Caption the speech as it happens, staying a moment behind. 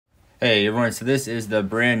Hey everyone, so this is the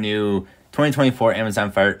brand new 2024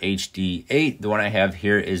 Amazon Fire HD8. The one I have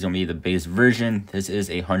here is going to be the base version. This is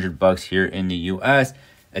 $100 here in the US.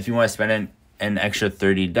 If you want to spend an extra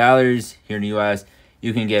 $30 here in the US,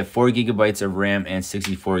 you can get 4 gigabytes of RAM and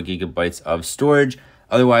 64 gigabytes of storage.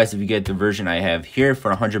 Otherwise, if you get the version I have here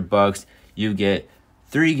for $100, you get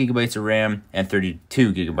 3 gigabytes of RAM and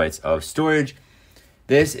 32 gigabytes of storage.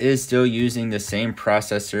 This is still using the same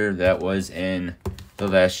processor that was in the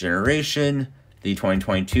last generation, the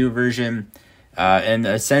 2022 version, and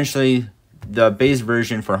essentially the base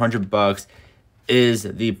version for $100 is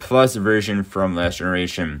the plus version from last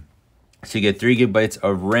generation. So you get 3 gigabytes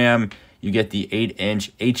of RAM, you get the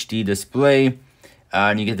 8-inch HD display,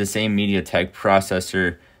 and you get the same MediaTek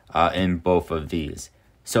processor in both of these.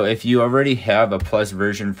 So if you already have a plus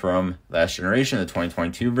version from last generation, the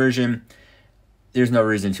 2022 version, there's no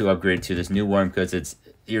reason to upgrade to this new one because it's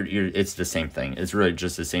the same thing. It's really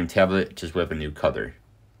just the same tablet, just with a new color.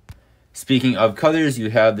 Speaking of colors, you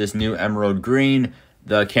have this new emerald green.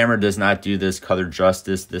 The camera does not do this color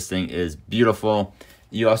justice. This thing is beautiful.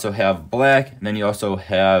 You also have black, and then you also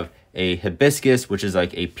have a hibiscus, which is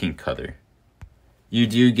like a pink color. You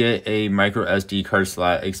do get a micro SD card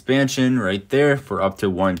slot expansion right there for up to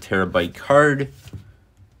 1 terabyte card.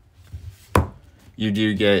 You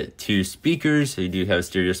do get 2 speakers, so you do have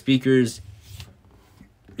stereo speakers.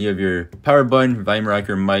 You have your power button, volume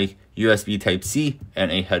rocker, mic, USB Type-C,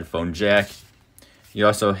 and a headphone jack. You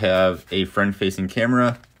also have a front-facing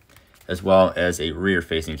camera, as well as a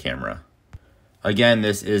rear-facing camera. Again,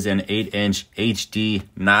 this is an 8-inch HD,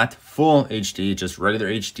 not full HD, just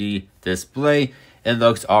regular HD display. It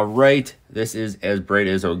looks alright. This is as bright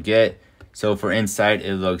as it'll get. So for inside,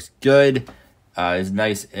 it looks good. It's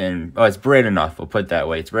nice and, it's bright enough, we'll put it that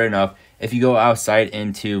way. It's bright enough. If you go outside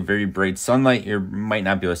into very bright sunlight, you might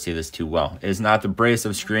not be able to see this too well. It's not the brightest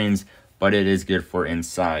of screens, but it is good for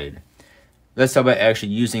inside. Let's talk about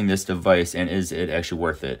actually using this device and is it actually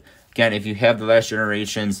worth it. Again, if you have the last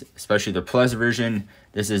generations, especially the Plus version,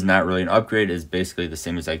 this is not really an upgrade. It's basically the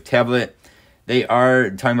same exact tablet. They are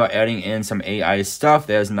talking about adding in some AI stuff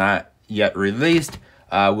that is not yet released.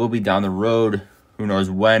 Will be down the road. Who knows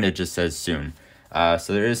when? It just says soon.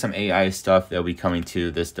 So there is some AI stuff that will be coming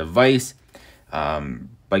to this device.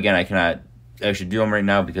 But again, I cannot actually do them right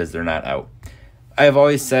now because they're not out. I have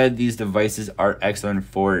always said these devices are excellent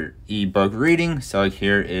for ebook reading. So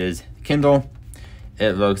here is Kindle.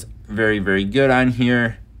 It looks very, very good on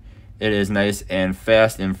here. It is nice and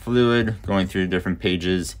fast and fluid going through different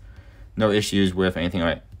pages. No issues with anything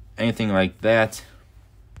like that.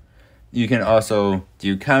 You can also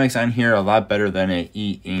do comics on here a lot better than an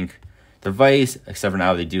e-ink device, except for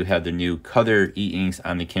now they do have the new color e-inks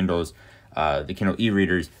on the Kindles, the Kindle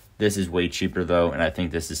e-readers. This is way cheaper though, and I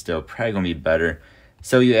think this is still probably going to be better.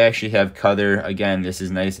 So you actually have color. Again, this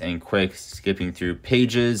is nice and quick, skipping through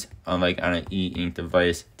pages, unlike on an e-ink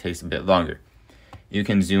device, it takes a bit longer. You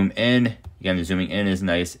can zoom in. Again, the zooming in is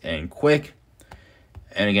nice and quick.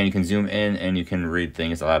 And again, you can zoom in and you can read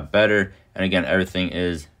things a lot better. And again, everything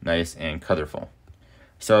is nice and colorful.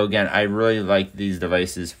 So again, I really like these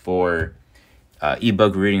devices for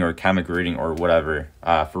ebook reading or comic reading or whatever.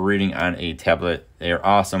 For reading on a tablet, they are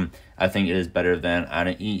awesome. I think it is better than on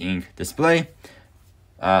an e-ink display,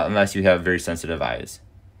 unless you have very sensitive eyes.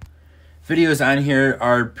 Videos on here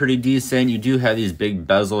are pretty decent. You do have these big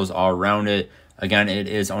bezels all around it. Again, it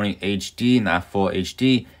is only HD, not full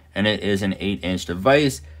HD, and it is an 8-inch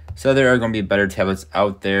device. So there are going to be better tablets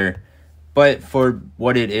out there. But for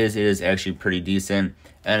what it is actually pretty decent.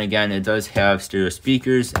 And again, it does have stereo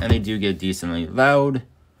speakers, and they do get decently loud.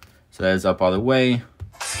 So that is up all the way.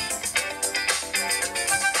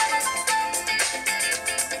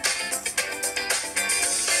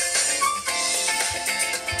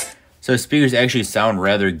 So speakers actually sound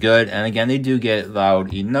rather good. And again, they do get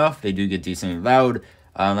loud enough. They do get decently loud.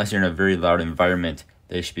 Unless you're in a very loud environment,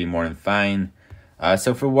 they should be more than fine.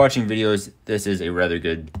 So for watching videos, this is a rather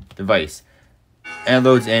good device. And it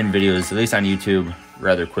loads in videos, at least on YouTube,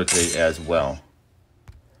 rather quickly as well.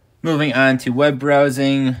 Moving on to web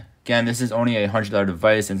browsing. Again, this is only a $100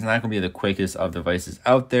 device. It's not going to be the quickest of devices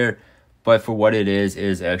out there, but for what it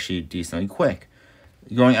is actually decently quick.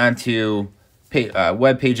 Going on to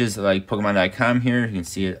web pages like Pokemon.com here, you can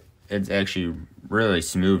see it's actually really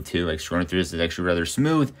smooth too. Like scrolling through this is actually rather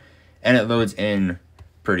smooth, and it loads in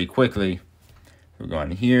pretty quickly. We'll go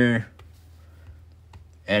on here,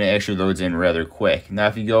 and it actually loads in rather quick. Now,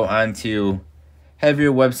 if you go on to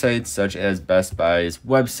heavier websites such as Best Buy's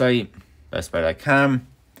website, bestbuy.com,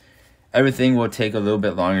 everything will take a little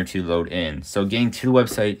bit longer to load in. So getting to the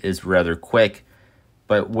website is rather quick,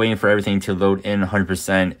 but waiting for everything to load in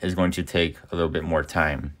 100% is going to take a little bit more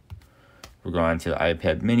time. We'll go on to the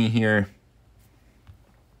iPad mini here.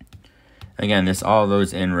 Again, this all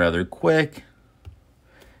loads in rather quick.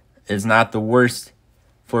 It's not the worst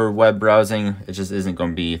for web browsing. It just isn't going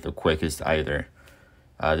to be the quickest either.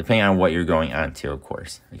 Depending on what you're going on to, of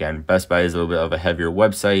course. Again, Best Buy is a little bit of a heavier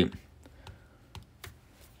website.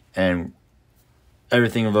 And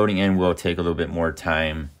everything loading in will take a little bit more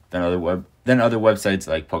time than other websites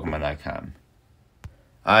like Pokemon.com.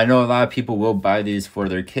 I know a lot of people will buy these for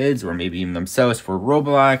their kids or maybe even themselves for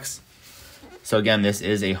Roblox. So again, this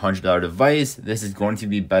is a $100 device. This is going to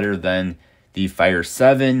be better than the Fire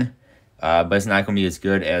 7, but it's not going to be as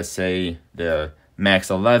good as, say, the Max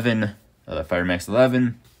 11, the Fire Max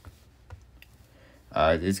 11.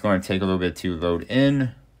 It's going to take a little bit to load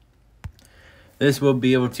in. This will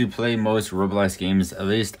be able to play most Roblox games, at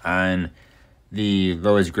least on the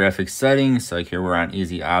lowest graphics settings. So like here we're on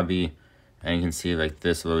Easy Obby, and you can see like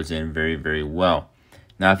this loads in very, very well.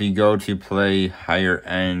 Now if you go to play higher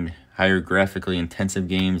end, higher graphically intensive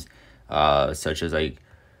games, such as like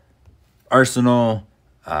Arsenal,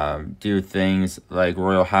 do things like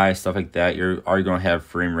Royal High, stuff like that, you're going to have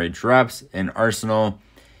frame rate drops. In Arsenal,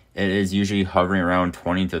 it is usually hovering around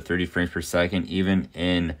 20 to 30 frames per second, even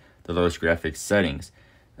in the lowest graphics settings.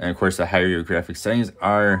 And of course, the higher your graphics settings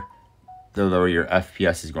are, the lower your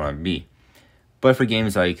FPS is going to be. But for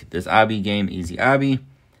games like this Obby game, Easy Obby,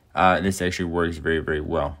 this actually works very, very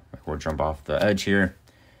well. We'll jump off the edge here,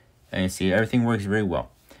 and you see everything works very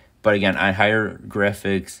well. But again, on higher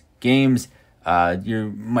graphics games,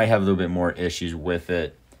 you might have a little bit more issues with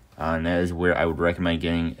it. And that is where I would recommend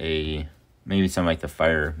getting maybe something like the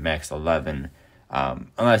Fire Max 11.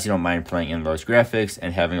 Unless you don't mind playing in those graphics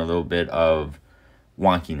and having a little bit of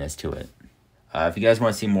wonkiness to it. If you guys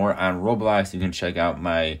want to see more on Roblox, you can check out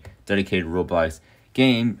my dedicated Roblox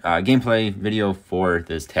gameplay video for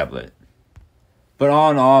this tablet. But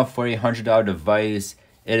all in all, for a $100 device,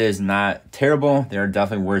 it is not terrible. There are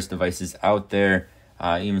definitely worse devices out there,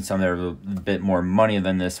 even some that are a little bit more money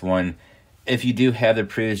than this one. If you do have the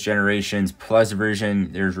previous generation's Plus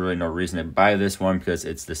version, there's really no reason to buy this one because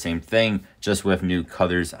it's the same thing, just with new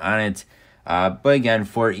colors on it. But again,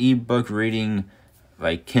 for ebook reading,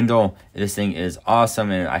 like Kindle, this thing is awesome,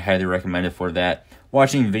 and I highly recommend it for that.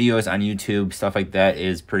 Watching videos on YouTube, stuff like that,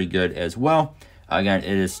 is pretty good as well. Again,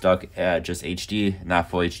 it is stuck at just HD, not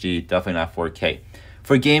full HD, definitely not 4K.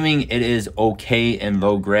 For gaming, it is okay in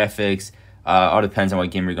low graphics. All depends on what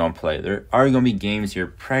game you're going to play. There are going to be games you're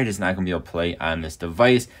probably just not going to be able to play on this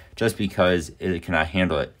device just because it cannot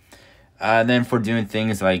handle it. Then for doing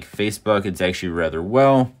things like Facebook, it's actually rather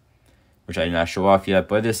well, which I did not show off yet,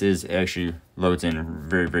 but this is actually loads in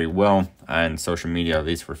very, very well on social media, at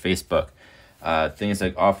least for Facebook. Things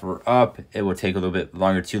like Offer Up, it will take a little bit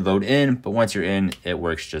longer to load in, but once you're in, it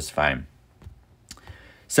works just fine.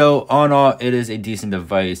 So all in all, it is a decent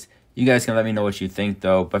device. You guys can let me know what you think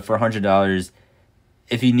though, but for $100,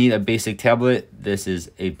 if you need a basic tablet, this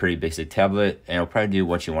is a pretty basic tablet, and it'll probably do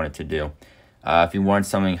what you want it to do. If you want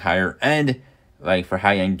something higher end, like for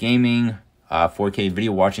high-end gaming, 4K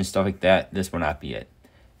video watching, stuff like that, this will not be it.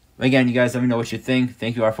 Again, you guys let me know what you think.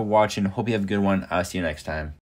 Thank you all for watching. Hope you have a good one. I'll see you next time.